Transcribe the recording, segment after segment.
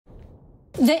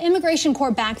The immigration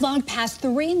court backlog passed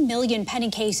 3 million pending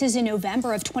cases in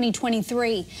November of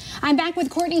 2023. I'm back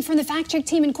with Courtney from the Fact Check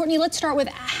team. And Courtney, let's start with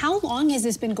how long has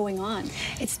this been going on?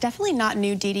 It's definitely not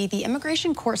new, Dee Dee. The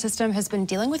immigration court system has been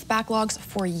dealing with backlogs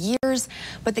for years,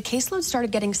 but the caseload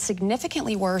started getting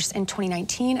significantly worse in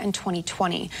 2019 and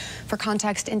 2020. For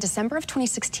context, in December of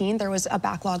 2016, there was a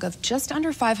backlog of just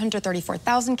under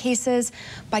 534,000 cases.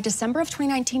 By December of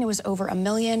 2019, it was over 1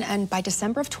 million, and by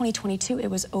December of 2022, it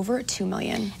was over 2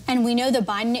 million. And we know the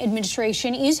Biden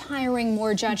administration is hiring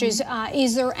more judges.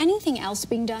 Is there anything else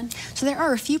being done? So there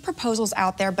are a few proposals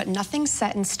out there, but nothing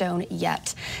set in stone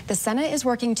yet. The Senate is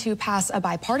working to pass a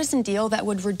bipartisan deal that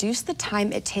would reduce the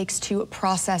time it takes to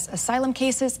process asylum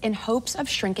cases in hopes of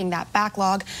shrinking that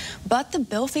backlog. But the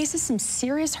bill faces some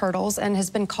serious hurdles and has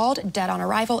been called dead on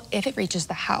arrival if it reaches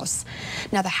the House.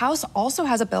 Now, the House also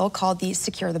has a bill called the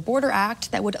Secure the Border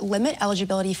Act that would limit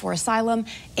eligibility for asylum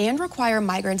and require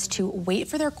migrants to wait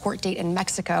for their court date in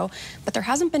Mexico, but there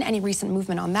hasn't been any recent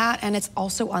movement on that, and it's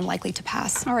also unlikely to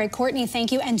pass. All right, Courtney,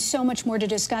 thank you, and so much more to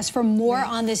discuss. For more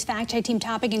on this Fact Check team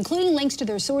topic, including links to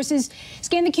their sources,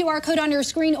 scan the QR code on your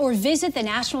screen or visit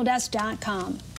thenationaldesk.com.